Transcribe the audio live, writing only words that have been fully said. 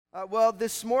Well,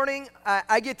 this morning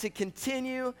I get to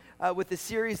continue with the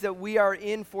series that we are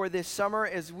in for this summer,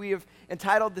 as we have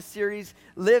entitled the series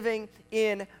Living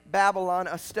in Babylon,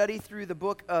 a study through the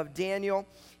book of Daniel.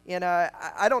 And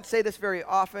I don't say this very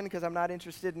often because I'm not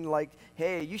interested in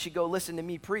hey, you should go listen to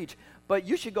me preach. But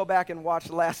you should go back and watch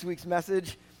last week's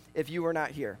message if you were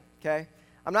not here, okay?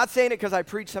 I'm not saying it because I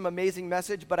preached some amazing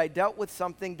message, but I dealt with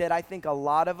something that I think a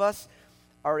lot of us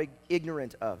are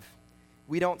ignorant of.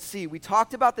 We don't see. We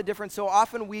talked about the difference. So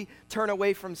often we turn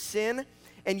away from sin,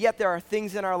 and yet there are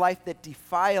things in our life that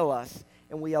defile us,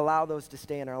 and we allow those to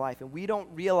stay in our life. And we don't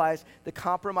realize the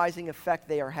compromising effect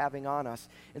they are having on us.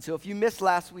 And so if you missed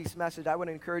last week's message, I would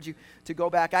encourage you to go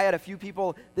back. I had a few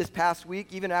people this past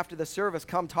week, even after the service,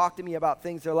 come talk to me about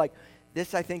things. They're like,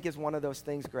 this, I think, is one of those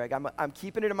things, Greg. I'm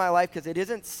keeping it in my life because it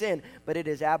isn't sin, but it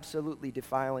is absolutely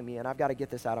defiling me, and I've got to get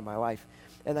this out of my life.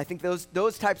 And I think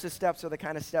those types of steps are the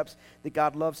kind of steps that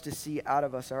God loves to see out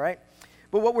of us, all right?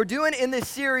 But what we're doing in this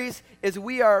series is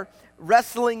we are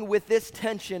wrestling with this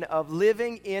tension of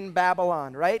living in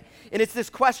Babylon, right? And it's this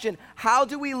question, how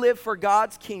do we live for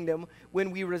God's kingdom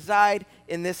when we reside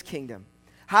in this kingdom?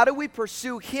 How do we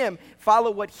pursue Him, follow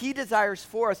what He desires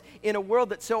for us in a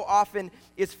world that so often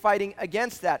is fighting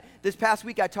against that? This past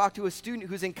week, I talked to a student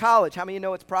who's in college. How many of you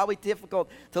know it's probably difficult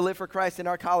to live for Christ in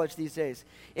our college these days?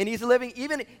 And he's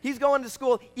going to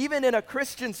school, even in a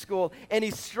Christian school, and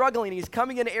he's struggling. He's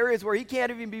coming into areas where he can't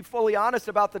even be fully honest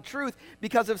about the truth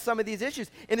because of some of these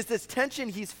issues. And it's this tension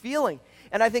he's feeling.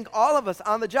 And I think all of us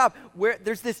on the job, where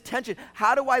there's this tension.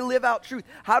 How do I live out truth?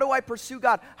 How do I pursue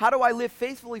God? How do I live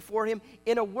faithfully for Him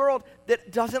in a world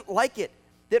that doesn't like it,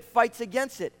 that fights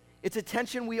against it? It's a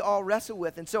tension we all wrestle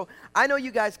with. And so I know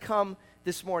you guys come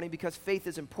this morning because faith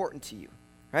is important to you,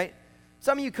 right?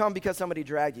 Some of you come because somebody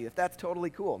dragged you. If that's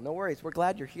totally cool, no worries. We're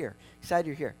glad you're here. Excited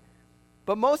you're here.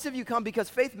 But most of you come because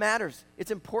faith matters.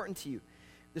 It's important to you.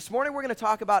 This morning we're going to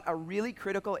talk about a really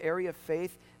critical area of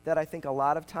faith that I think a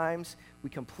lot of times we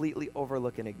completely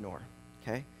overlook and ignore,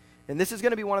 okay? And this is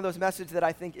going to be one of those messages that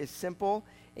I think is simple,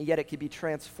 and yet it can be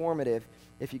transformative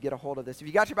if you get a hold of this. If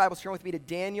you got your Bibles, turn with me to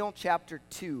Daniel chapter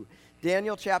 2.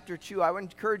 Daniel chapter 2. I would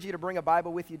encourage you to bring a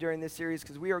Bible with you during this series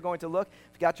because we are going to look.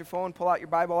 If you got your phone, pull out your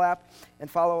Bible app and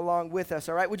follow along with us,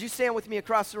 all right? Would you stand with me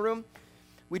across the room?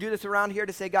 We do this around here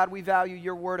to say, God, we value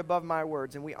your word above my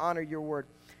words, and we honor your word.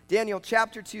 Daniel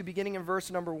chapter 2, beginning in verse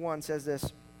number 1, says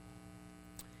this.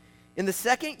 In the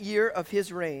second year of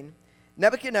his reign,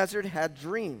 Nebuchadnezzar had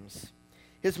dreams.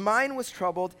 His mind was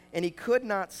troubled, and he could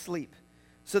not sleep.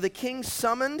 So the king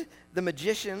summoned the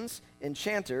magicians,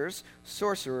 enchanters,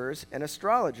 sorcerers, and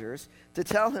astrologers to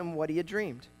tell him what he had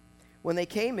dreamed. When they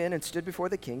came in and stood before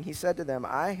the king, he said to them,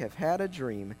 I have had a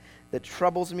dream that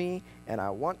troubles me, and I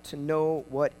want to know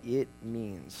what it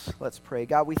means. Let's pray.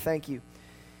 God, we thank you.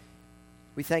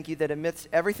 We thank you that amidst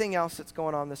everything else that's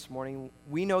going on this morning,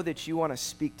 we know that you want to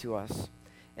speak to us.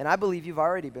 And I believe you've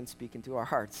already been speaking to our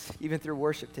hearts. Even through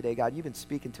worship today, God, you've been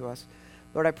speaking to us.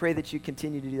 Lord, I pray that you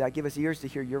continue to do that. Give us ears to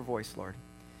hear your voice, Lord.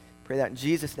 Pray that in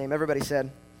Jesus' name. Everybody said,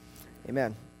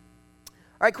 amen. All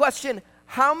right, question.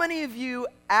 How many of you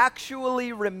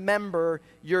actually remember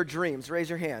your dreams? Raise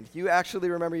your hand. You actually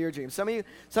remember your dreams. Some of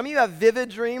you have vivid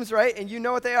dreams, right? And you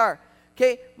know what they are.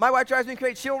 Okay, my wife drives me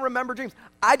crazy. She'll remember dreams.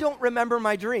 I don't remember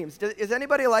my dreams. Is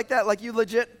anybody like that? Like you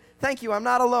legit? Thank you, I'm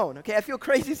not alone. Okay, I feel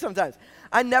crazy sometimes.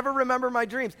 I never remember my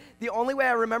dreams. The only way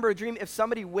I remember a dream, if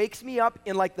somebody wakes me up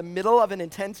in like the middle of an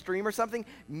intense dream or something,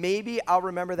 maybe I'll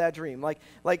remember that dream. Like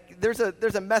there's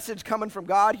a message coming from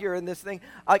God here in this thing.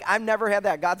 Like I've never had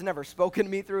that. God's never spoken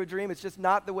to me through a dream. It's just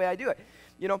not the way I do it.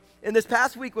 You know, and this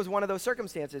past week was one of those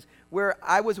circumstances where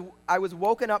I was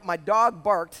woken up, my dog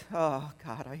barked. Oh,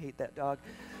 God, I hate that dog.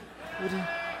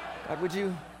 Would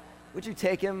you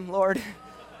take him, Lord?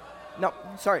 No,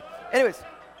 sorry. Anyways,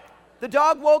 the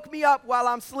dog woke me up while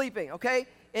I'm sleeping, okay?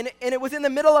 And it was in the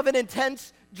middle of an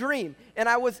intense dream, and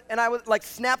I was like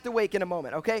snapped awake in a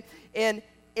moment, okay? And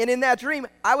in that dream,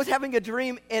 I was having a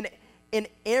dream, and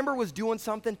Amber was doing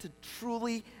something to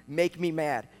truly make me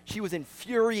mad. She was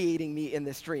infuriating me in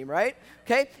this dream, right?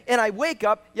 Okay? And I wake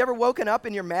up. You ever woken up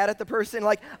and you're mad at the person?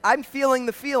 Like, I'm feeling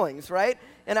the feelings, right?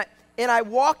 And I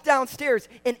walk downstairs,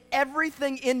 and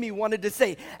everything in me wanted to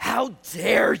say, how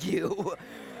dare you?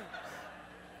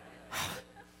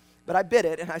 But I bit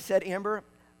it, and I said, Amber,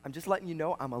 I'm just letting you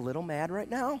know I'm a little mad right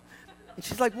now. And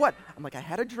she's like, what? I'm like, I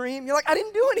had a dream. You're like, I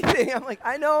didn't do anything. I'm like,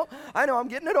 I know, I'm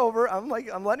getting it over. I'm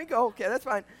letting it go. Okay, that's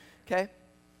fine. Okay.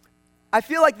 I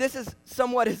feel like this is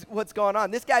somewhat is what's going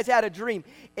on. This guy's had a dream,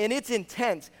 and it's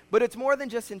intense, but it's more than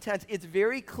just intense. It's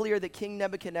very clear that King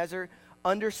Nebuchadnezzar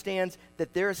understands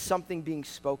that there is something being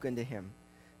spoken to him,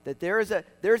 that there is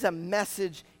a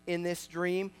message in this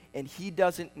dream, and he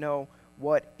doesn't know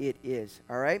what it is,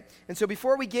 all right? And so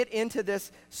before we get into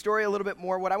this story a little bit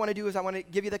more, what I want to do is I want to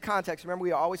give you the context. Remember,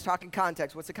 we always talk in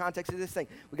context. What's the context of this thing?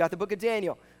 We got the book of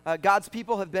Daniel. God's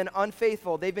people have been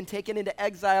unfaithful. They've been taken into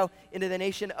exile into the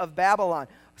nation of Babylon.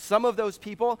 Some of those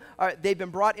people, they've been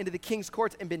brought into the king's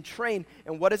courts and been trained.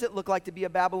 And what does it look like to be a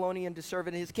Babylonian to serve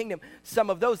in his kingdom?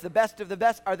 Some of those, the best of the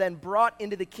best, are then brought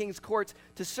into the king's courts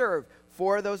to serve.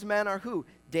 4 of those men are who?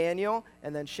 Daniel,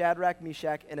 and then Shadrach,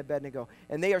 Meshach, and Abednego.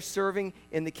 And they are serving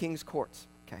in the king's courts.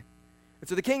 Okay. And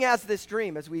so the king has this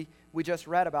dream, as we just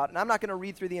read about. And I'm not going to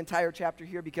read through the entire chapter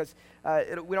here because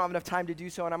we don't have enough time to do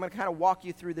so. And I'm going to kind of walk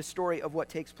you through the story of what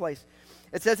takes place.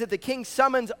 It says that the king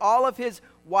summons all of his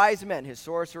wise men, his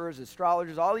sorcerers, his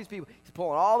astrologers, all these people. He's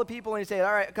pulling all the people and he's saying,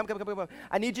 all right, come.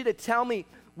 I need you to tell me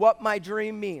what my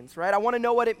dream means, right? I want to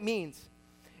know what it means.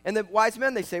 And the wise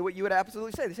men, they say what you would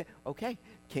absolutely say. They say, okay,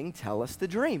 king, tell us the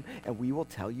dream, and we will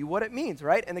tell you what it means,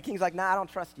 right? And the king's like, nah, I don't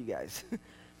trust you guys.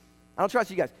 I don't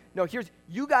trust you guys. No,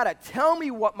 you got to tell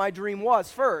me what my dream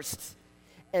was first,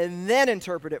 and then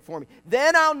interpret it for me.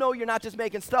 Then I'll know you're not just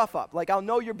making stuff up. Like, I'll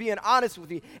know you're being honest with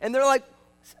me. And they're like,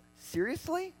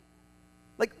 seriously?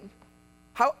 Like,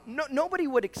 how? No, nobody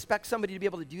would expect somebody to be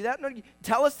able to do that. No,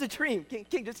 tell us the dream.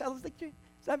 King, just tell us the dream.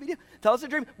 It's not a big deal. Tell us the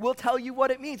dream. We'll tell you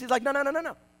what it means. He's like, no.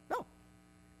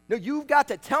 No, you've got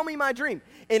to tell me my dream.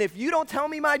 And if you don't tell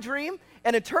me my dream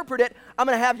and interpret it, I'm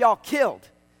going to have y'all killed.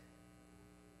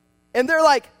 And they're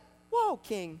like, whoa,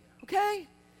 king, okay?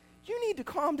 You need to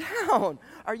calm down.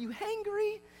 Are you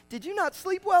hangry? Did you not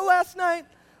sleep well last night?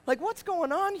 Like, what's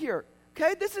going on here?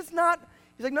 Okay, this is not,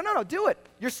 he's like, no, do it.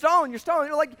 You're stalling.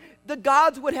 You're like, the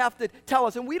gods would have to tell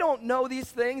us, and we don't know these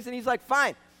things. And he's like,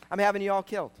 fine, I'm having you all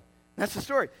killed. That's the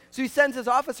story. So he sends his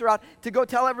officer out to go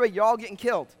tell everybody, y'all getting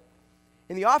killed.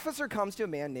 And the officer comes to a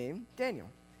man named Daniel.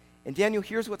 And Daniel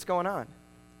hears what's going on.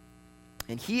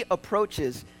 And he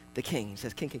approaches the king. He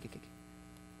says, King,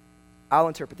 I'll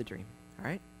interpret the dream, all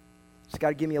right? Just got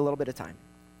to give me a little bit of time.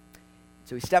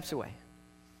 So he steps away.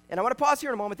 And I want to pause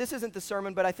here in a moment. This isn't the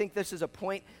sermon, but I think this is a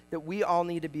point that we all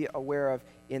need to be aware of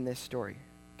in this story,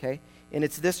 okay? And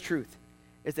it's this truth,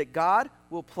 is that God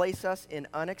will place us in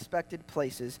unexpected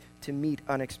places to meet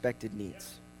unexpected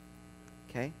needs,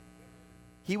 okay?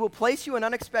 He will place you in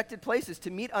unexpected places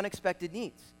to meet unexpected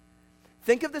needs.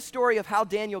 Think of the story of how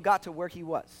Daniel got to where he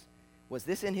was. Was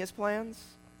this in his plans?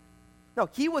 No,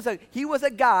 he was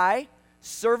a guy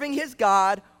serving his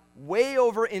God way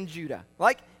over in Judah.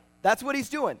 Like, that's what he's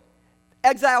doing.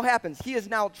 Exile happens. He is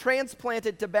now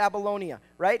transplanted to Babylonia,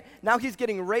 right? Now he's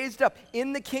getting raised up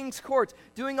in the king's courts,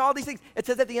 doing all these things. It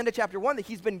says at the end of chapter 1 that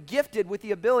he's been gifted with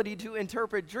the ability to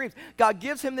interpret dreams. God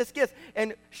gives him this gift,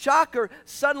 and shocker,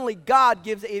 suddenly God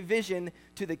gives a vision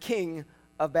to the king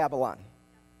of Babylon,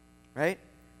 right?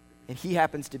 And he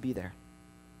happens to be there.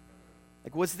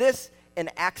 Like, was this an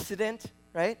accident,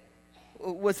 right?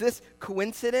 Was this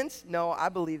coincidence? No, I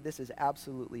believe this is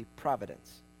absolutely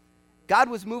providence. God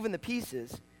was moving the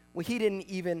pieces when he didn't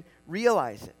even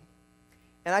realize it.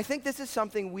 And I think this is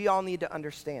something we all need to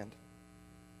understand,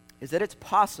 is that it's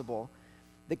possible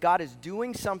that God is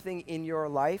doing something in your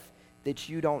life that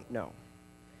you don't know,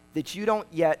 that you don't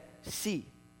yet see.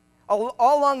 All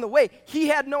along the way, he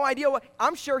had no idea what,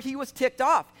 I'm sure he was ticked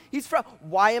off.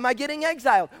 Why am I getting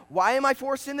exiled? Why am I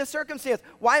forced in this circumstance?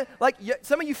 Why,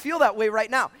 some of you feel that way right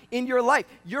now in your life.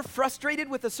 You're frustrated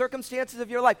with the circumstances of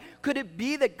your life. Could it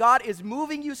be that God is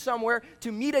moving you somewhere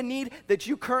to meet a need that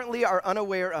you currently are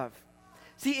unaware of?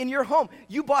 See, in your home,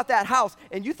 you bought that house,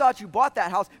 and you thought you bought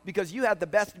that house because you had the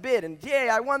best bid, and yay,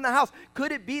 I won the house.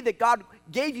 Could it be that God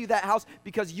gave you that house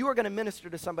because you are going to minister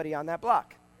to somebody on that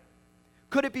block?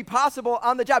 Could it be possible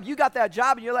on the job? You got that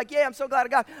job and you're like, yeah, I'm so glad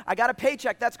I got a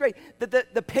paycheck. That's great.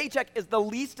 The paycheck is the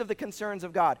least of the concerns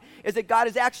of God, is that God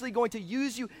is actually going to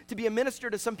use you to be a minister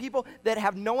to some people that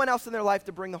have no one else in their life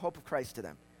to bring the hope of Christ to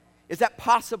them. Is that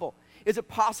possible? Is it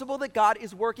possible that God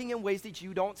is working in ways that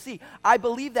you don't see? I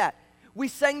believe that. We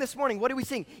sang this morning. What did we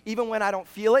sing? Even when I don't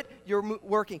feel it, you're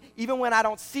working. Even when I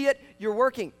don't see it, you're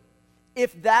working.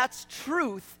 If that's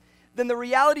truth, then the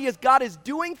reality is God is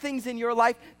doing things in your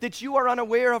life that you are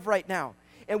unaware of right now.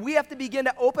 And we have to begin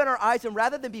to open our eyes, and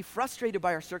rather than be frustrated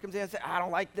by our circumstances, I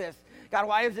don't like this. God,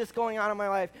 why is this going on in my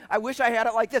life? I wish I had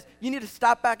it like this. You need to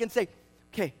stop back and say,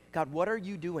 okay, God, what are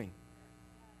you doing?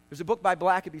 There's a book by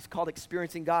Blackaby's called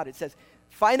Experiencing God. It says,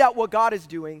 find out what God is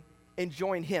doing and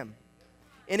join him.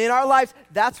 And in our lives,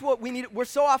 that's what we need. We're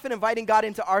so often inviting God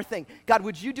into our thing. God,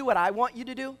 would you do what I want you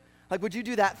to do? Like, would you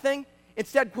do that thing?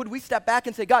 Instead, could we step back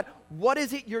and say, God, what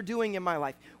is it you're doing in my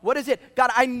life? What is it? God,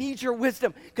 I need your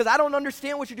wisdom because I don't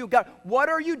understand what you do. God, what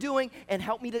are you doing? And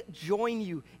help me to join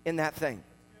you in that thing.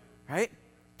 right?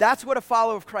 That's what a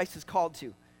follower of Christ is called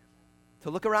to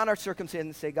look around our circumstance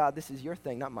and say, God, this is your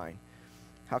thing, not mine.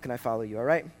 How can I follow you, all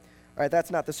right? All right,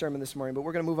 that's not the sermon this morning, but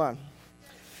we're going to move on.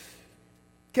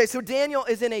 Okay, so Daniel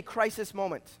is in a crisis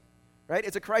moment, right?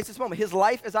 It's a crisis moment. His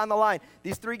life is on the line.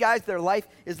 These three guys, their life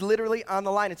is literally on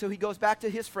the line. And so he goes back to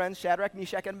his friends, Shadrach,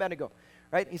 Meshach, and Abednego,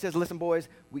 right? He says, listen, boys,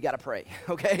 we got to pray,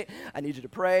 okay? I need you to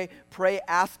pray. Pray,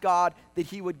 ask God that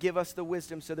he would give us the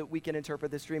wisdom so that we can interpret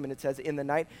this dream. And it says, in the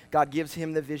night, God gives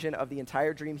him the vision of the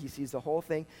entire dream. He sees the whole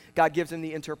thing. God gives him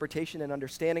the interpretation and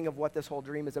understanding of what this whole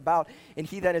dream is about. And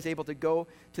he then is able to go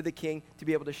to the king to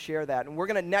be able to share that.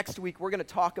 And next week, we're going to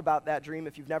talk about that dream.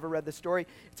 If you've never read the story,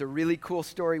 it's a really cool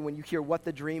story when you hear what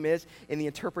the dream is and the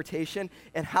interpretation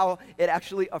and how it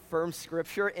actually affirms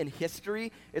Scripture and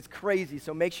history. It's crazy.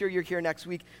 So make sure you're here next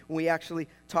week when we actually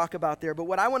talk about there. But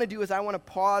what I want to do is I want to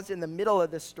pause in the middle of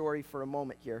this story for a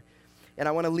moment here, and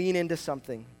I want to lean into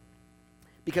something,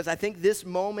 because I think this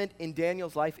moment in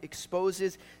Daniel's life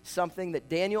exposes something that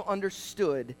Daniel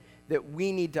understood that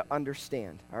we need to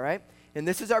understand, all right? And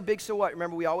this is our big so what.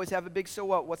 Remember, we always have a big so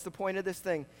what. What's the point of this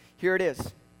thing? Here it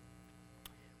is.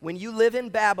 When you live in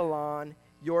Babylon,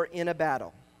 you're in a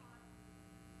battle.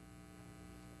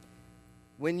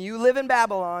 When you live in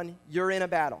Babylon, you're in a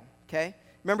battle, okay?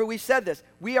 Remember, we said this.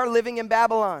 We are living in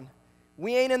Babylon.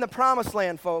 We ain't in the promised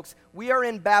land, folks. We are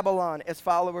in Babylon as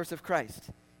followers of Christ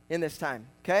in this time,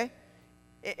 okay?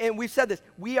 And we've said this.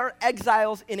 We are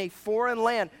exiles in a foreign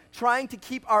land, trying to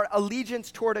keep our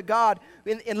allegiance toward a God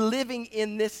and living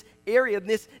in this area, in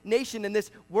this nation, in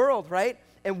this world, right?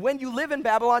 And when you live in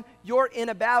Babylon, you're in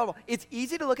a battle. It's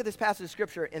easy to look at this passage of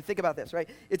Scripture and think about this, right?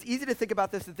 It's easy to think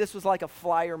about this, that this was like a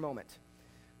Flier moment.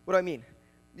 What do I mean?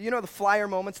 You know the Flier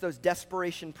moments, those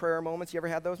desperation prayer moments? You ever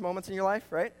had those moments in your life,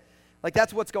 right? Like,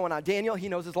 that's what's going on. Daniel, he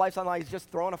knows his life's on the line. He's just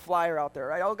throwing a flyer out there,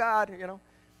 right? Oh, God, you know.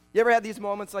 You ever had these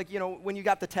moments like, you know, when you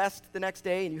got the test the next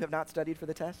day and you have not studied for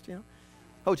the test, you know?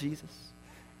 Oh, Jesus,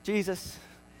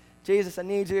 I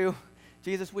need you.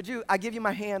 Jesus, I give you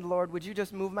my hand, Lord. Would you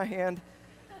just move my hand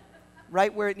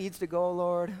right where it needs to go,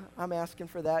 Lord? I'm asking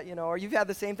for that, you know. Or you've had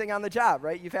the same thing on the job,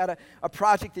 right? You've had a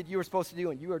project that you were supposed to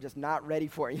do and you are just not ready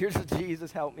for it. You're just,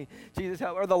 Jesus, help me. Jesus,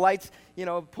 help me. Or the lights, you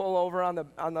know, pull over on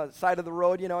the side of the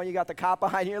road, you know, and you got the cop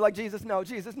behind you. You're like, Jesus, no,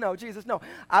 Jesus, no, Jesus, no.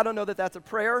 I don't know that that's a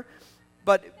prayer,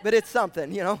 but it's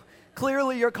something, you know.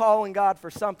 Clearly you're calling God for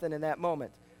something in that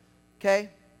moment, okay?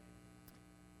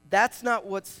 That's not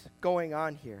what's going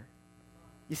on here.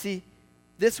 You see,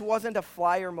 this wasn't a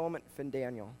Flier moment for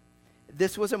Daniel.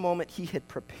 This was a moment he had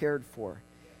prepared for.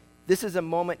 This is a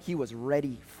moment he was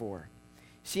ready for.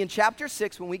 See, in chapter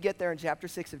 6, when we get there in chapter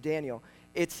 6 of Daniel,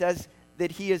 it says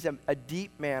that he is a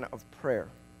deep man of prayer.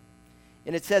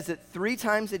 And it says that 3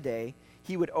 times a day,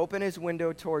 he would open his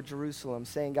window toward Jerusalem,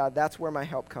 saying, God, that's where my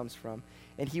help comes from.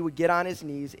 And he would get on his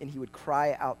knees and he would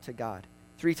cry out to God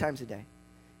 3 times a day.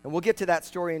 And we'll get to that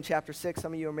story in chapter 6.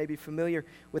 Some of you are maybe familiar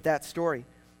with that story.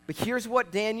 But here's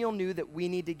what Daniel knew that we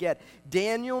need to get.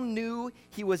 Daniel knew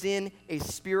he was in a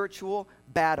spiritual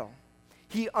battle.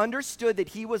 He understood that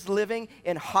he was living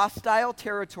in hostile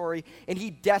territory, and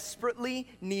he desperately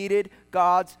needed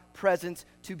God's presence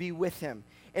to be with him.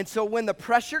 And so when the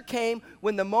pressure came,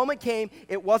 when the moment came,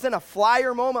 it wasn't a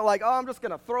Flier moment like, oh, I'm just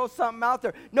going to throw something out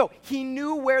there. No, he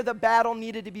knew where the battle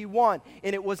needed to be won,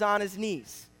 and it was on his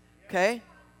knees. Okay?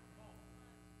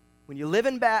 When you live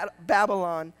in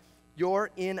Babylon,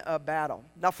 you're in a battle.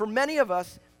 Now, for many of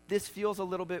us, this feels a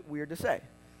little bit weird to say.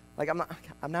 Like,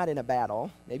 I'm not in a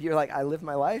battle. Maybe you're like, I live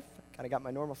my life. I kind of got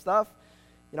my normal stuff.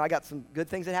 You know, I got some good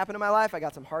things that happen in my life. I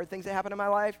got some hard things that happen in my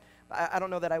life. I don't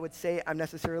know that I would say I'm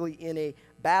necessarily in a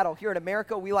battle. Here in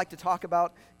America, we like to talk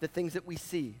about the things that we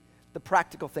see, the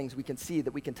practical things we can see,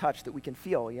 that we can touch, that we can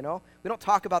feel, you know? We don't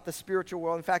talk about the spiritual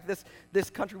world. In fact, this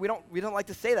country, we don't like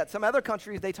to say that. Some other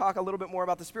countries, they talk a little bit more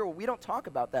about the spiritual. We don't talk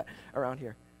about that around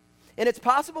here. And it's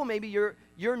possible maybe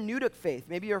you're new to faith.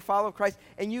 Maybe you're a follower of Christ,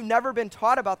 and you've never been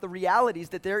taught about the realities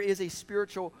that there is a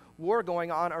spiritual war going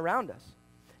on around us.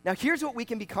 Now, here's what we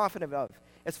can be confident of.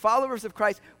 As followers of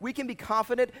Christ, we can be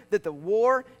confident that the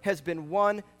war has been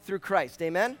won through Christ.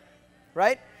 Amen?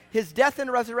 Right? His death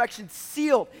and resurrection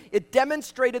sealed. It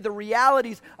demonstrated the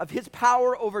realities of his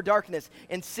power over darkness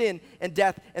and sin and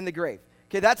death and the grave.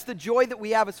 Okay, that's the joy that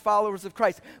we have as followers of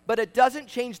Christ. But it doesn't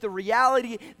change the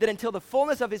reality that until the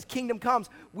fullness of his kingdom comes,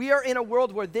 we are in a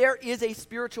world where there is a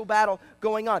spiritual battle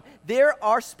going on. There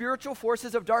are spiritual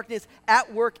forces of darkness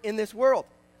at work in this world.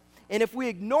 And if we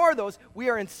ignore those, we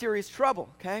are in serious trouble,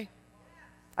 okay?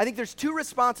 I think there's 2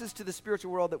 responses to the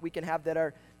spiritual world that we can have that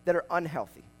are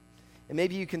unhealthy. And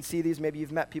maybe you can see these, maybe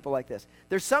you've met people like this.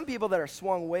 There's some people that are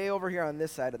swung way over here on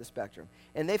this side of the spectrum,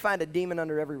 and they find a demon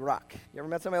under every rock. You ever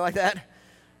met somebody like that?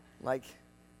 Like,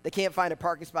 they can't find a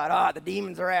parking spot. The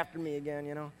demons are after me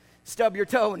again, Stub your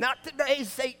toe. Not today,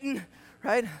 Satan,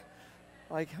 right?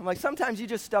 I'm like, sometimes you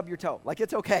just stub your toe. Like,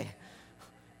 it's okay.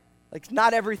 Like,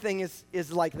 not everything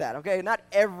is like that, okay? Not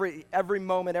every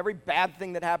moment, every bad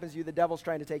thing that happens to you, the devil's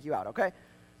trying to take you out, okay?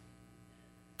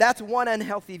 That's one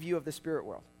unhealthy view of the spirit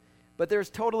world. But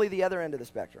there's totally the other end of the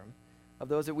spectrum of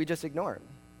those that we just ignore.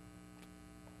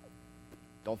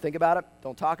 Don't think about it.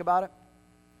 Don't talk about it.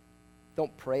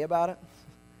 Don't pray about it.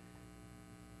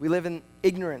 We live in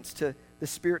ignorance to the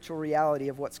spiritual reality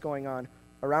of what's going on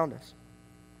around us.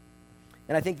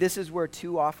 And I think this is where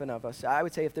too often of us, I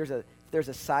would say if there's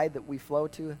a side that we flow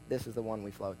to, this is the one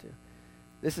we flow to.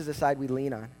 This is the side we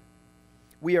lean on.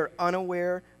 We are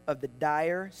unaware of the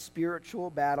dire spiritual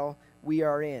battle we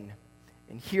are in.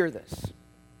 And hear this.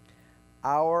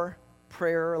 Our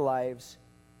prayer lives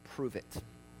prove it.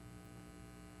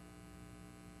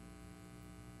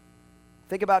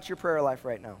 Think about your prayer life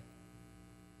right now.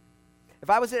 If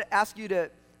I was to ask you to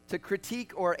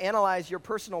critique or analyze your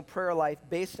personal prayer life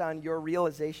based on your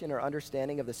realization or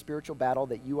understanding of the spiritual battle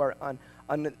that you are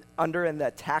under and the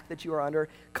attack that you are under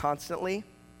constantly,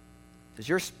 does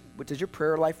your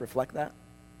prayer life reflect that?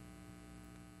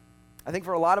 I think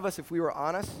for a lot of us, if we were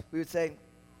honest, we would say,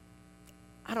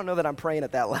 I don't know that I'm praying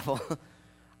at that level.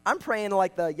 I'm praying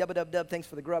like the yubba-dub-dub, thanks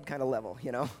for the grub kind of level,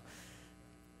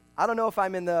 I don't know if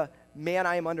I'm in the, man,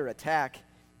 I am under attack,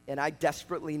 and I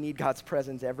desperately need God's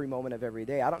presence every moment of every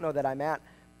day. I don't know that I'm at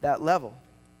that level.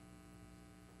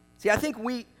 See, I think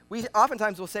we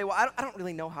oftentimes will say, well, I don't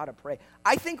really know how to pray.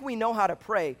 I think we know how to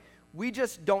pray. We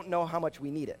just don't know how much we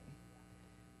need it.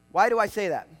 Why do I say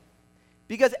that?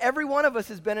 Because every one of us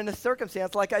has been in a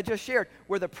circumstance like I just shared,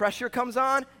 where the pressure comes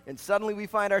on and suddenly we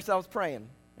find ourselves praying,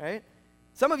 right?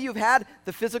 Some of you have had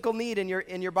the physical need in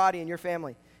your body, in your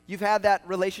family. You've had that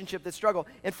relationship that struggle.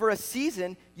 And for a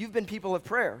season, you've been people of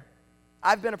prayer.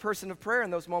 I've been a person of prayer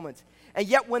in those moments. And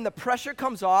yet when the pressure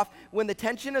comes off, when the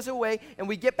tension is away, and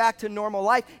we get back to normal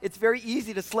life, it's very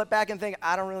easy to slip back and think,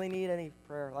 I don't really need any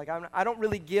prayer. Like, I don't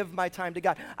really give my time to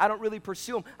God. I don't really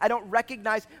pursue Him. I don't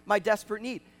recognize my desperate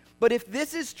need. But if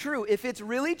this is true, if it's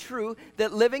really true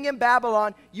that living in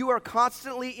Babylon, you are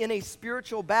constantly in a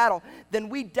spiritual battle, then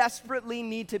we desperately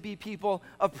need to be people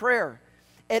of prayer.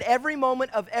 At every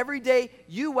moment of every day,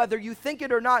 you, whether you think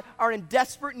it or not, are in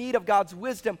desperate need of God's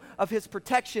wisdom, of His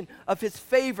protection, of His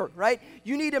favor, right?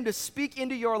 You need Him to speak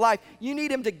into your life. You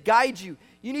need Him to guide you.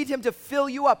 You need Him to fill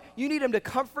you up. You need Him to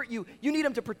comfort you. You need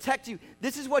Him to protect you.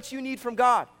 This is what you need from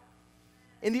God.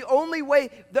 And the only way,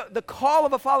 the call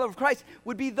of a follower of Christ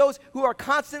would be those who are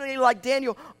constantly, like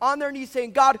Daniel, on their knees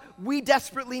saying, God, we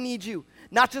desperately need you.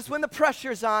 Not just when the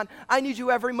pressure's on, I need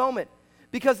you every moment.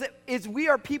 Because as we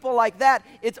are people like that,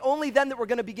 it's only then that we're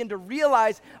going to begin to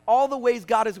realize all the ways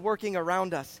God is working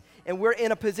around us. And we're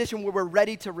in a position where we're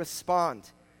ready to respond,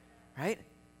 right?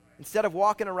 Instead of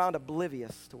walking around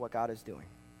oblivious to what God is doing,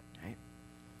 right?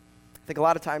 I think a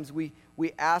lot of times we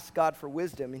ask God for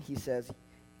wisdom, and He says,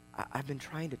 I've been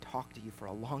trying to talk to you for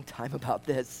a long time about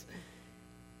this.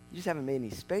 You just haven't made any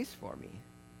space for me.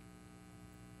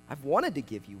 I've wanted to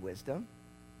give you wisdom,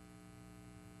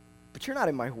 but you're not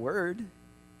in my word.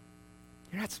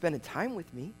 You're not spending time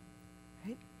with me,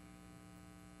 right?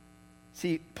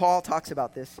 See, Paul talks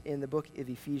about this in the book of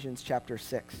Ephesians chapter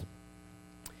 6.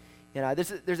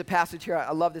 There's a passage here.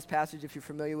 I love this passage if you're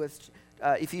familiar with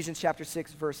Ephesians chapter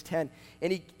 6, verse 10.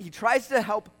 And he tries to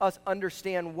help us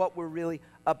understand what we're really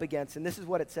up against. And this is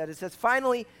what it said. It says,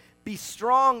 finally, be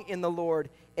strong in the Lord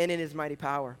and in His mighty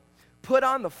power. Put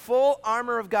on the full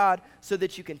armor of God so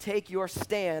that you can take your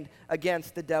stand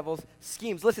against the devil's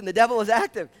schemes. Listen, the devil is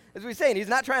active, as we're saying. He's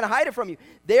not trying to hide it from you.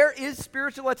 There is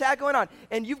spiritual attack going on,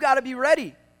 and you've got to be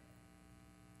ready.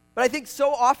 But I think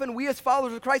so often we as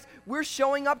followers of Christ, we're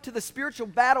showing up to the spiritual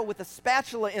battle with a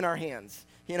spatula in our hands,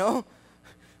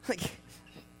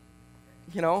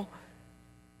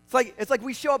 It's like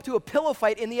we show up to a pillow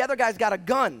fight and the other guy's got a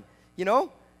gun,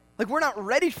 Like, we're not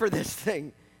ready for this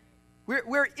thing.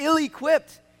 We're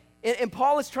ill-equipped. And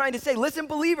Paul is trying to say, listen,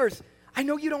 believers, I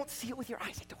know you don't see it with your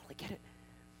eyes. I totally get it.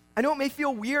 I know it may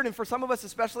feel weird, and for some of us,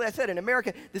 especially, I said, in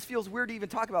America, this feels weird to even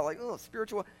talk about, like,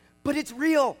 spiritual. But it's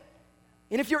real.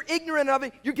 And if you're ignorant of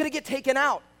it, you're going to get taken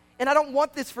out. And I don't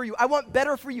want this for you. I want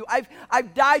better for you.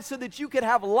 I've died so that you could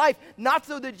have life, not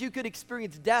so that you could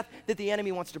experience death that the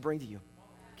enemy wants to bring to you.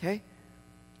 Okay?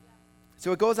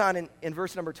 So it goes on in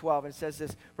verse number 12, and it says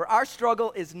this, for our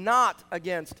struggle is not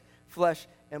against flesh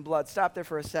and blood. Stop there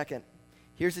for a second.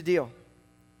 Here's the deal.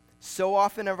 so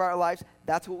often of our lives,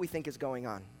 that's what we think is going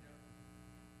on.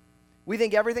 We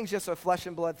think everything's just a flesh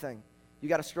and blood thing. You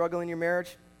got a struggle in your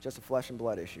marriage, just a flesh and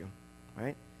blood issue,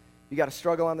 right? You got a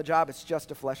struggle on the job, it's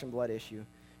just a flesh and blood issue.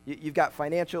 You've got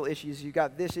financial issues, you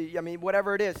got this, I mean,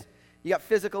 whatever it is. You got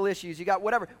physical issues, you got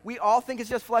whatever. We all think it's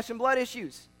just flesh and blood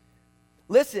issues.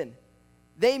 Listen,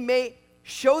 they may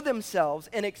show themselves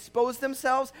and expose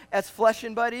themselves as flesh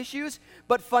and blood issues,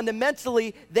 but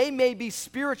fundamentally, they may be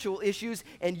spiritual issues,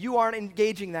 and you aren't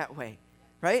engaging that way,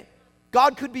 right?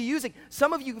 God could be using.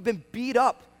 Some of you have been beat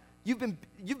up. You've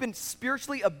been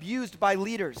spiritually abused by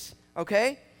leaders,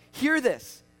 okay? Hear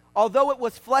this. Although it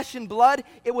was flesh and blood,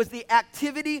 it was the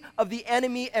activity of the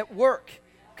enemy at work,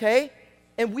 okay?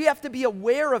 And we have to be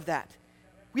aware of that.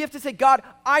 We have to say, God,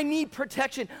 I need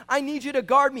protection. I need you to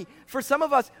guard me. For some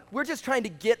of us, we're just trying to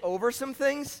get over some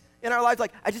things in our lives.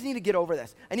 Like, I just need to get over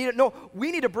this.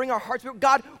 We need to bring our hearts.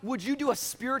 God, would you do a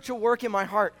spiritual work in my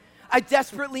heart? I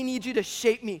desperately need you to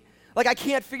shape me. Like, I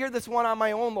can't figure this one on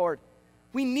my own, Lord.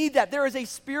 We need that. There is a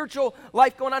spiritual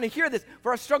life going on. And hear this,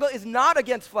 for our struggle is not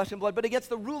against flesh and blood, but against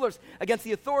the rulers, against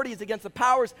the authorities, against the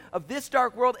powers of this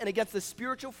dark world, and against the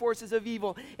spiritual forces of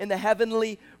evil in the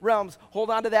heavenly realms. Hold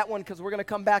on to that one, because we're going to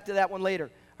come back to that one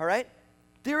later, all right?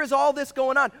 There is all this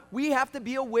going on. We have to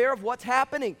be aware of what's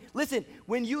happening. Listen,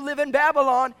 when you live in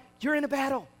Babylon, you're in a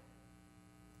battle.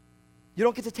 You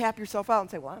don't get to tap yourself out and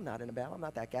say, well, I'm not in a battle. I'm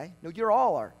not that guy. No, you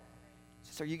all are.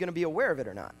 So are you going to be aware of it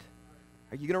or not?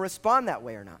 Are you going to respond that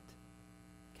way or not?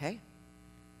 Okay?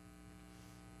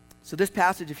 So this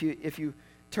passage, if you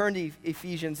turn to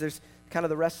Ephesians, there's kind of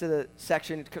the rest of the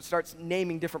section. It starts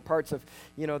naming different parts of,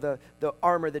 the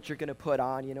armor that you're going to put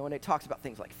on, and it talks about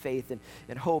things like faith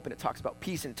and hope, and it talks about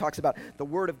peace, and it talks about the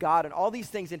Word of God and all these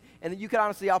things. And you could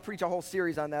honestly, I'll preach a whole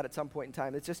series on that at some point in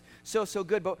time. It's just so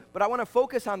good. But I want to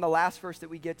focus on the last verse that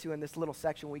we get to in this little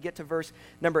section. We get to verse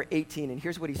number 18, and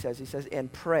here's what he says. He says,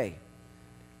 and pray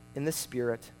in the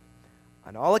Spirit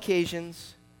on all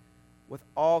occasions with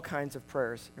all kinds of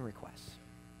prayers and requests.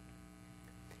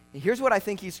 And here's what I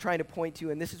think he's trying to point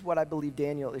to, and this is what I believe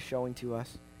Daniel is showing to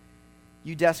us.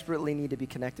 You desperately need to be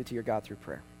connected to your God through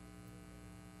prayer.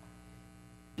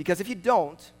 Because if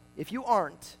you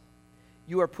aren't,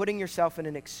 you are putting yourself in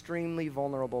an extremely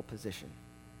vulnerable position.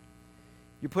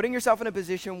 You're putting yourself in a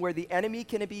position where the enemy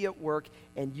can be at work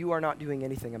and you are not doing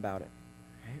anything about it.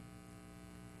 Right?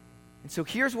 And so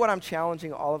here's what I'm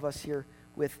challenging all of us here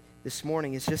with this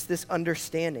morning, is just this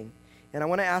understanding. And I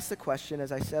want to ask the question,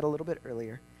 as I said a little bit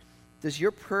earlier, does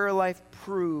your prayer life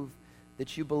prove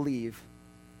that you believe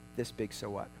this big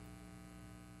so what?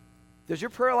 Does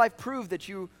your prayer life prove that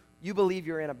you believe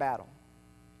you're in a battle?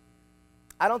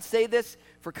 I don't say this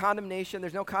for condemnation.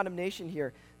 There's no condemnation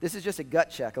here. This is just a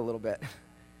gut check a little bit.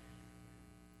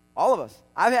 All of us.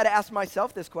 I've had to ask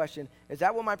myself this question. Is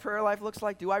that what my prayer life looks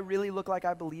like? Do I really look like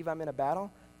I believe I'm in a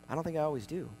battle? I don't think I always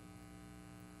do.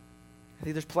 I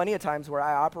think there's plenty of times where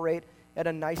I operate at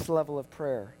a nice level of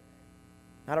prayer,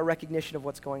 not a recognition of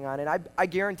what's going on. And I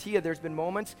guarantee you there's been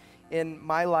moments in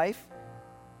my life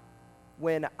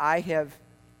when I have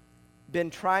been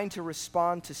trying to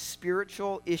respond to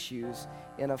spiritual issues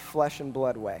in a flesh and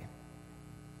blood way.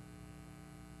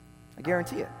 I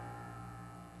guarantee it.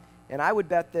 And I would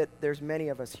bet that there's many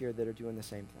of us here that are doing the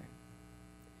same thing.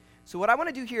 So what I want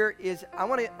to do here is I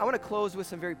want to close with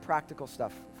some very practical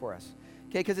stuff for us.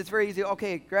 Okay, because it's very easy.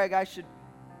 Okay, Greg, I should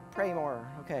pray more.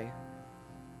 Okay.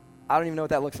 I don't even know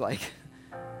what that looks like.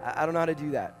 I don't know how to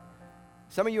do that.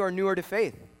 Some of you are newer to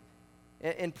faith.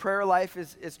 And prayer life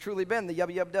is truly been the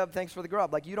yub, thanks for the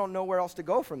grub. Like, you don't know where else to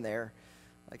go from there.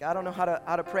 Like, I don't know how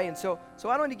to pray. And so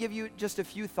I want to give you just a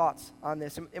few thoughts on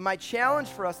this. And my challenge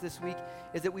for us this week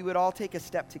is that we would all take a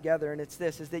step together, and it's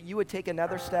this, is that you would take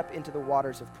another step into the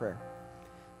waters of prayer.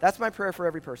 That's my prayer for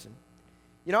every person.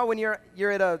 You know, when you're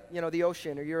at the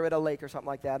ocean, or you're at a lake or something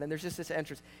like that, and there's just this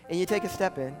entrance, and you take a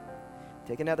step in,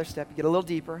 take another step, you get a little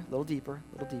deeper, a little deeper,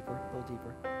 a little deeper, a little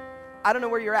deeper. I don't know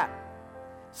where you're at.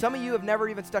 Some of you have never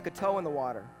even stuck a toe in the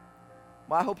water.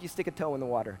 Well, I hope you stick a toe in the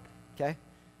water, okay?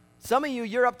 Some of you,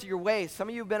 you're up to your waist. Some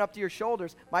of you have been up to your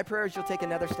shoulders. My prayer is you'll take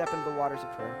another step into the waters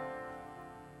of prayer.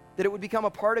 That it would become a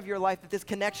part of your life, that this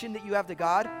connection that you have to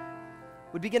God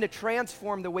would begin to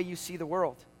transform the way you see the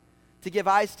world, to give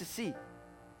eyes to see.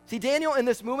 See, Daniel, in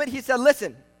this moment, he said,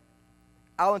 listen,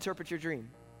 I'll interpret your dream.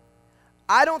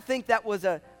 I don't think that was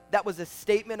a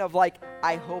statement of like,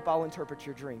 I hope I'll interpret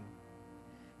your dream.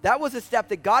 That was a step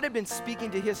that God had been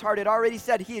speaking to his heart. It already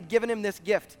said he had given him this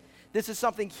gift. This is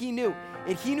something he knew.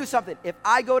 And he knew something. If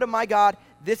I go to my God,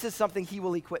 this is something he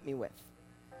will equip me with.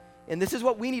 And this is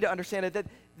what we need to understand, that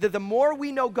the more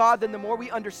we know God, then the more we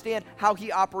understand how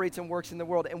he operates and works in the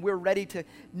world, and we're ready to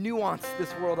nuance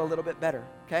this world a little bit better,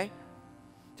 okay?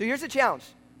 So here's the challenge.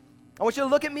 I want you to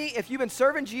look at me. If you've been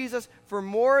serving Jesus for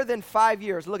more than 5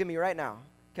 years, look at me right now,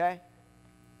 okay?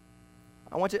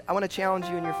 I want to challenge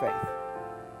you in your faith.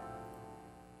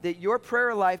 That your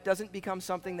prayer life doesn't become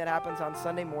something that happens on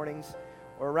Sunday mornings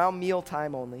or around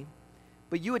mealtime only,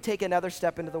 but you would take another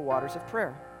step into the waters of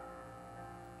prayer.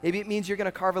 Maybe it means you're going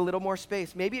to carve a little more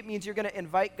space. Maybe it means you're going to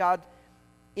invite God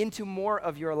into more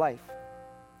of your life.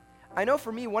 I know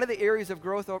for me, one of the areas of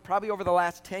growth probably over the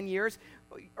last 10 years,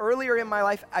 earlier in my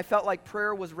life, I felt like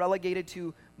prayer was relegated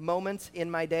to moments in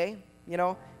my day. You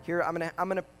know, here I'm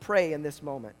going to pray in this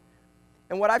moment.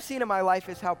 And what I've seen in my life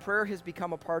is how prayer has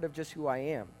become a part of just who I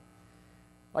am.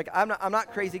 Like, I'm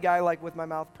not crazy guy, like, with my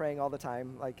mouth praying all the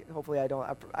time. Like, hopefully I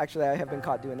don't. Actually, I have been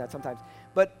caught doing that sometimes.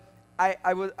 But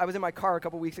I was in my car a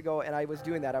couple weeks ago, and I was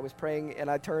doing that. I was praying, and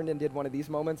I turned and did one of these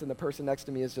moments, and the person next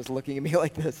to me is just looking at me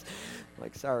like this.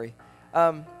 Like, sorry.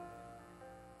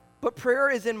 But prayer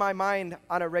is in my mind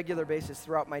on a regular basis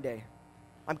throughout my day.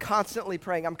 I'm constantly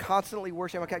praying. I'm constantly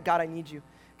worshiping. Okay, God, I need you.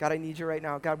 God, I need you right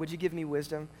now. God, would you give me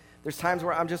wisdom? There's times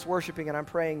where I'm just worshiping, and I'm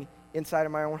praying inside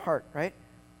of my own heart, right?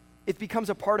 It becomes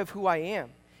a part of who I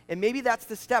am. And maybe that's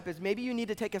the step, is maybe you need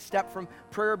to take a step from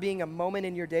prayer being a moment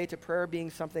in your day to prayer being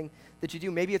something that you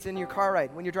do. Maybe it's in your car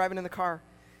ride, when you're driving in the car.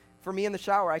 For me, in the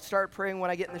shower, I start praying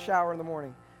when I get in the shower in the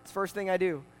morning. It's the first thing I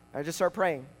do. I just start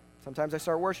praying. Sometimes I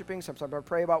start worshiping. Sometimes I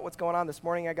pray about what's going on. This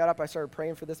morning I got up, I started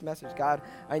praying for this message. God,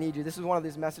 I need you. This is one of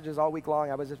these messages all week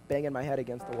long. I was just banging my head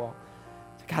against the wall.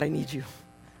 God, I need you.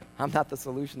 I'm not the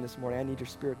solution this morning. I need your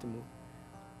spirit to move.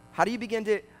 How do you begin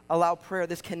to allow prayer,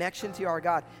 this connection to our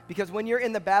God? Because when you're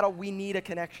in the battle, we need a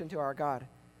connection to our God.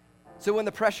 So when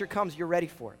the pressure comes, you're ready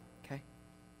for it, okay?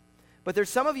 But there's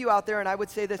some of you out there, and I would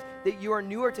say this, that you are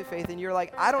newer to faith, and you're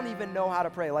like, I don't even know how to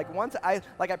pray. Like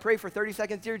I pray for 30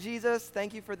 seconds, dear Jesus,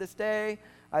 thank you for this day.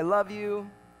 I love you.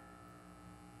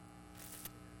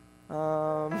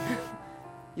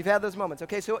 You've had those moments,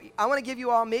 okay? So I want to give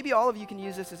you all, maybe all of you can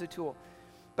use this as a tool.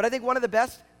 But I think one of the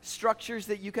best structures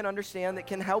that you can understand that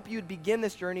can help you begin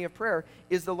this journey of prayer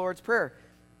is the Lord's Prayer.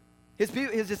 His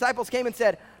disciples came and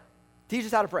said, teach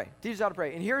us how to pray. Teach us how to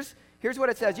pray. And here's what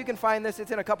it says. You can find this.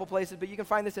 It's in a couple places, but you can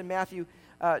find this in Matthew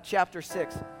chapter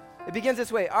 6. It begins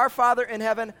this way. Our Father in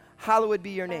heaven, hallowed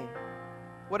be your name.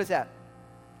 What is that?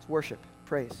 It's worship,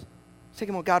 praise. It's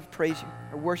taking, well, God, praise you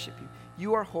or worship you.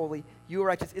 You are holy. You are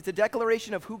righteous. It's a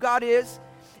declaration of who God is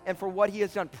and for what he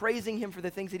has done, praising him for the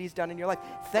things that he's done in your life,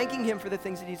 thanking him for the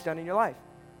things that he's done in your life,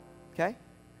 okay?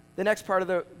 The next part of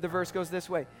the verse goes this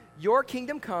way. Your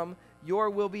kingdom come, your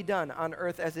will be done on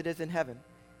earth as it is in heaven.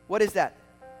 What is that?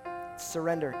 It's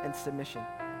surrender and submission.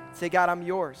 Say, God, I'm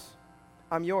yours.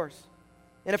 I'm yours.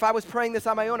 And if I was praying this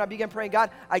on my own, I began praying, God,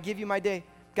 I give you my day.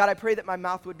 God, I pray that my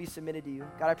mouth would be submitted to you.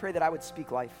 God, I pray that I would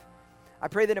speak life. I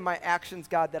pray that in my actions,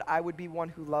 God, that I would be one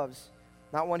who loves,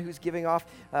 not one who's giving off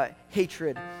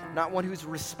hatred, not one who's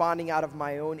responding out of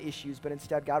my own issues, but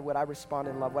instead, God, would I respond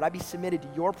in love? Would I be submitted to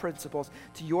your principles,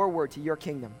 to your word, to your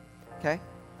kingdom? Okay?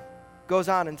 Goes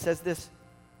on and says this,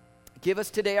 give us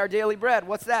today our daily bread.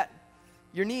 What's that?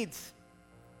 Your needs.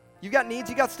 You got needs,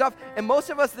 you got stuff, and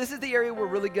most of us, this is the area we're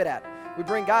really good at. We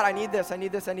bring, God, I need this, I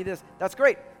need this, I need this. That's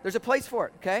great. There's a place for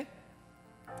it, okay?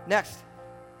 Next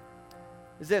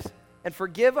is this, and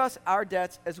forgive us our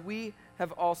debts as we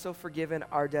have also forgiven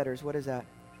our debtors. What is that?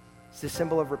 It's the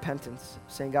symbol of repentance,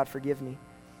 saying, God, forgive me.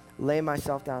 Lay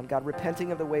myself down. God,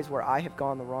 repenting of the ways where I have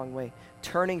gone the wrong way,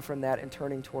 turning from that and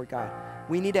turning toward God.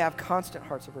 We need to have constant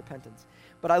hearts of repentance.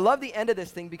 But I love the end of this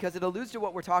thing because it alludes to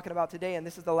what we're talking about today, and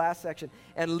this is the last section.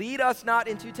 And lead us not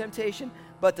into temptation,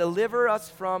 but deliver us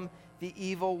from the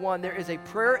evil one. There is a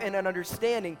prayer and an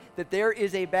understanding that there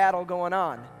is a battle going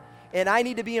on. And I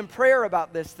need to be in prayer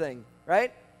about this thing,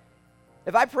 right?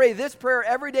 If I pray this prayer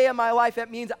every day of my life,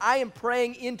 that means I am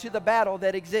praying into the battle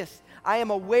that exists. I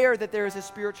am aware that there is a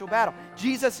spiritual battle.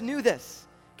 Jesus knew this,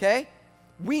 okay?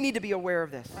 We need to be aware of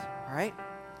this, all right?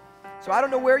 So I don't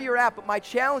know where you're at, but my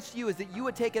challenge to you is that you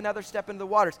would take another step into the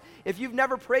waters. If you've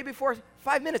never prayed before,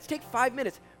 5 minutes, take 5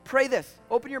 minutes. Pray this.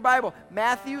 Open your Bible,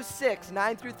 Matthew 6,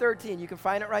 9 through 13. You can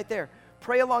find it right there.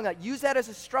 Pray along that. Use that as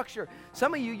a structure.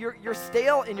 Some of you, you're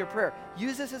stale in your prayer.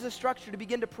 Use this as a structure to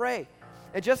begin to pray.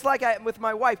 And just like with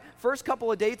my wife, first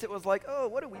couple of dates, it was like, oh,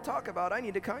 what do we talk about? I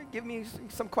need to give me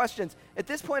some questions. At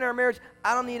this point in our marriage,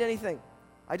 I don't need anything.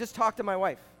 I just talk to my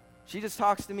wife. She just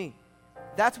talks to me.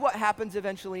 That's what happens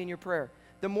eventually in your prayer.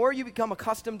 The more you become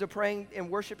accustomed to praying and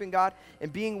worshiping God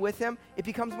and being with him, it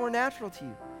becomes more natural to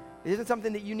you. It isn't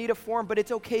something that you need to form, but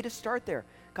it's okay to start there.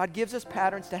 God gives us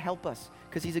patterns to help us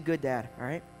because he's a good dad, all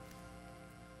right?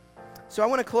 So I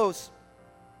want to close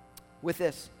with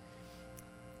this.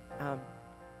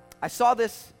 I saw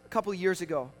this a couple years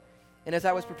ago, and as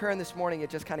I was preparing this morning, it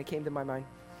just kind of came to my mind.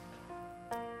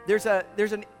 There's a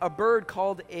bird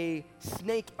called a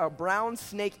brown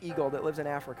snake eagle that lives in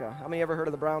Africa. How many ever heard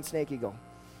of the brown snake eagle?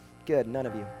 Good, none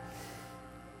of you.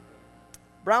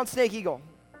 Brown snake eagle.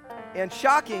 And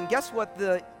shocking, guess what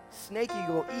the snake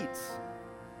eagle eats?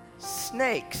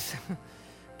 Snakes.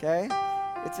 Okay?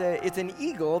 It's an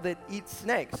eagle that eats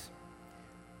snakes.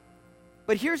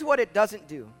 But here's what it doesn't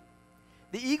do.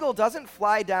 The eagle doesn't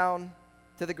fly down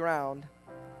to the ground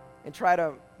and try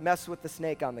to mess with the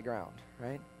snake on the ground,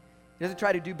 right? He doesn't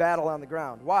try to do battle on the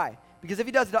ground. Why? Because if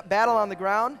he does battle on the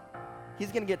ground,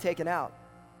 he's going to get taken out.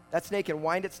 That snake can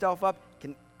wind itself up,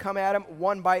 can come at him,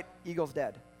 one bite, eagle's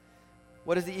dead.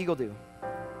 What does the eagle do?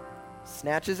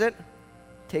 Snatches it,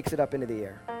 takes it up into the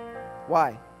air.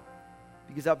 Why?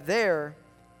 Because up there,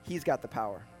 he's got the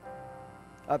power.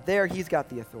 Up there, he's got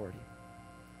the authority.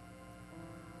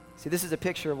 See, this is a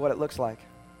picture of what it looks like.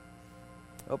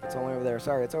 Oh, it's only over there.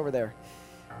 Sorry, it's over there.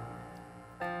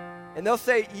 And they'll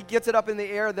say he gets it up in the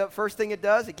air. The first thing it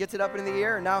does, it gets it up in the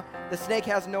air, and now the snake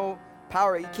has no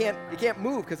power. It can't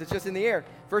move because it's just in the air.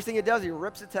 First thing it does, he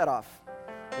rips its head off,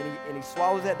 and he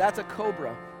swallows it. That's a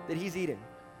cobra that he's eating.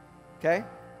 Okay?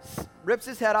 Rips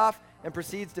his head off and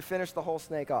proceeds to finish the whole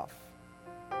snake off.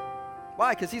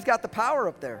 Why? Because he's got the power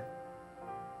up there.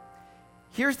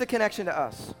 Here's the connection to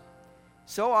us.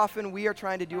 So often we are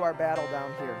trying to do our battle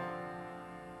down here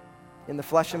in the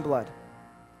flesh and blood,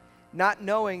 not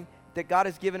knowing that God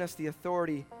has given us the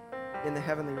authority in the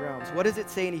heavenly realms. What does it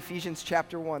say in Ephesians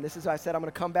chapter 1? This is what I said. I'm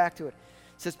going to come back to it.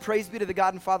 It says, praise be to the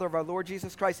God and Father of our Lord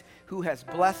Jesus Christ, who has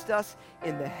blessed us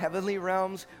in the heavenly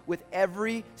realms with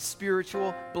every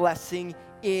spiritual blessing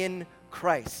in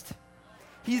Christ.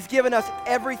 He's given us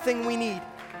everything we need.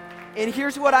 And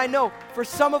here's what I know. For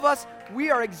some of us, we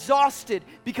are exhausted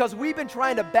because we've been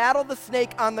trying to battle the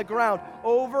snake on the ground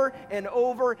over and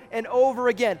over and over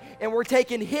again. And we're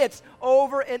taking hits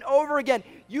over and over again.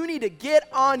 You need to get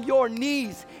on your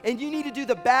knees and you need to do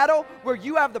the battle where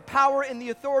you have the power and the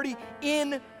authority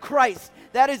in Christ.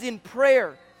 That is in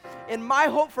prayer. And my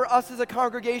hope for us as a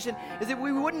congregation is that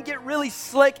we wouldn't get really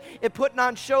slick at putting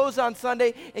on shows on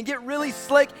Sunday and get really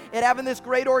slick at having this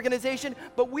great organization,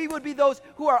 but we would be those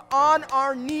who are on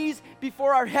our knees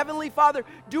before our Heavenly Father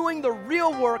doing the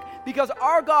real work because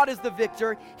our God is the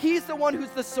victor. He's the one who's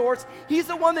the source. He's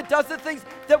the one that does the things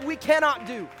that we cannot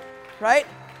do, right?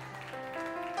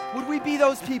 Would we be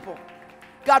those people?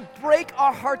 God, break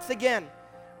our hearts again.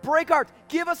 Break our hearts.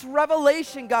 Give us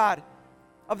revelation, God,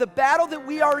 of the battle that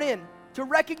we are in, to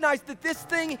recognize that this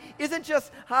thing isn't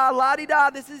just la-di-da,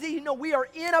 this is easy. No, we are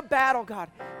in a battle, God.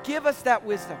 Give us that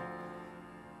wisdom.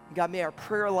 God, may our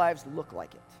prayer lives look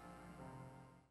like it.